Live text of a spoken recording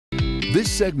This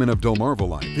segment of Delmarva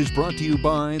Life is brought to you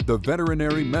by the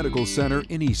Veterinary Medical Center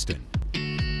in Easton.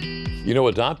 You know,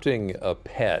 adopting a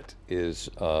pet is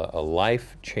a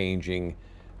life-changing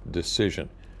decision.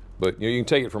 But you can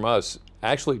take it from us,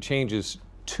 actually it changes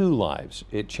two lives.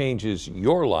 It changes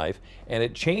your life, and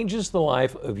it changes the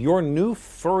life of your new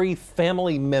furry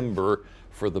family member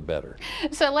for the better.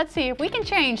 So let's see if we can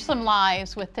change some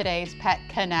lives with today's Pet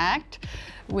Connect.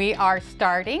 We are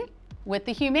starting with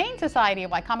the Humane Society of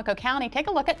Wicomico County. Take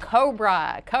a look at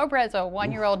Cobra. Cobra is a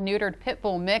one-year-old neutered pit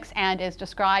bull mix and is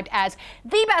described as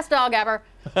the best dog ever.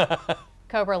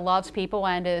 Cobra loves people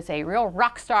and is a real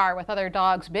rock star with other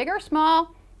dogs, big or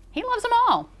small. He loves them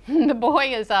all. The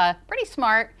boy is pretty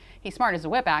smart. He's smart as a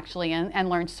whip, actually, and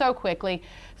learns so quickly,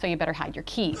 so you better hide your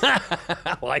keys.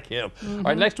 I like him. All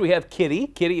right, next we have Kitty.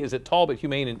 Kitty is at Talbot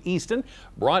Humane in Easton,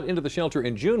 brought into the shelter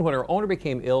in June when her owner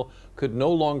became ill, could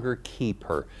no longer keep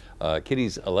her.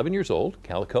 Kitty's 11 years old,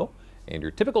 calico, and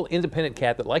your typical independent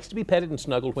cat that likes to be petted and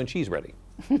snuggled when she's ready.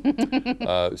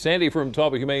 Sandy from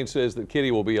Talbot Humane says that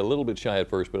Kitty will be a little bit shy at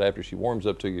first, but after she warms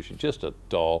up to you, she's just a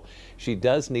doll. She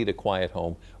does need a quiet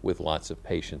home with lots of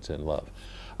patience and love.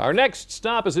 Our next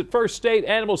stop is at First State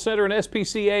Animal Center and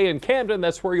SPCA in Camden.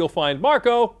 That's where you'll find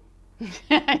Marco. You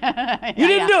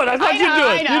didn't do it. I thought you'd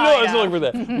do it. I was looking for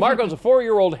that. Marco's a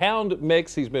 4-year-old hound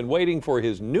mix. He's been waiting for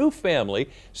his new family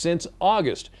since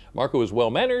August. Marco is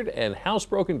well-mannered and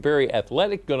housebroken, very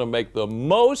athletic, going to make the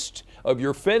most of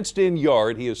your fenced-in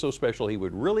yard. He is so special, he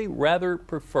would really rather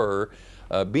prefer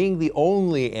being the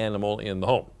only animal in the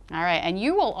home. All right, and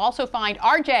you will also find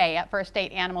RJ at First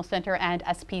State Animal Center and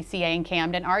SPCA in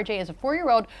Camden. RJ is a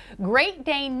 4-year-old Great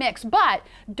Dane mix, but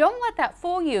don't let that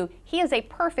fool you. He is a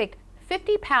perfect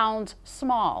 50 pounds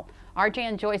small. RJ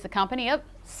enjoys the company of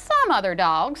some other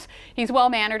dogs. He's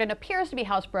well-mannered and appears to be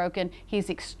housebroken. He's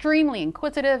extremely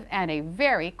inquisitive and a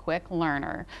very quick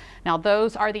learner. Now,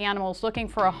 those are the animals looking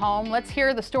for a home. Let's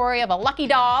hear the story of a lucky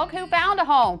dog who found a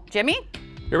home. Jimmy?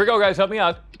 Here we go, guys. Help me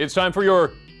out. It's time for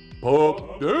your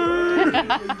Pup Day.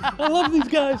 I love these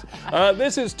guys.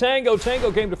 This is Tango.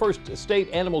 Tango came to First State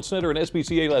Animal Center and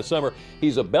SPCA last summer.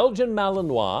 He's a Belgian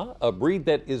Malinois, a breed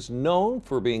that is known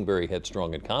for being very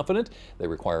headstrong and confident. They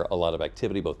require a lot of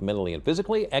activity, both mentally and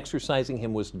physically. Exercising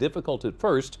him was difficult at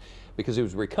first because he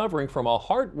was recovering from a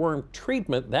heartworm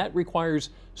treatment that requires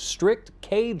strict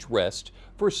cage rest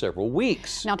for several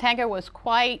weeks. Now, Tango was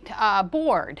quite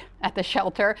bored at the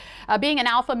shelter. Being an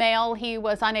alpha male, he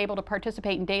was unable to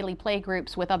participate in daily play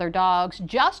groups with other dogs.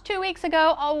 Just 2 weeks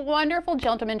ago, a wonderful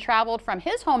gentleman traveled from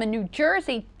his home in New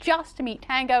Jersey just to meet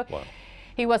Tango. Wow.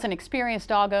 He was an experienced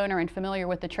dog owner and familiar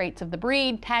with the traits of the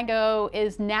breed. Tango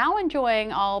is now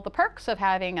enjoying all the perks of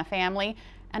having a family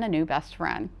and a new best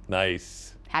friend.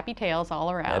 Nice. Happy tales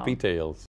all around. Happy tales.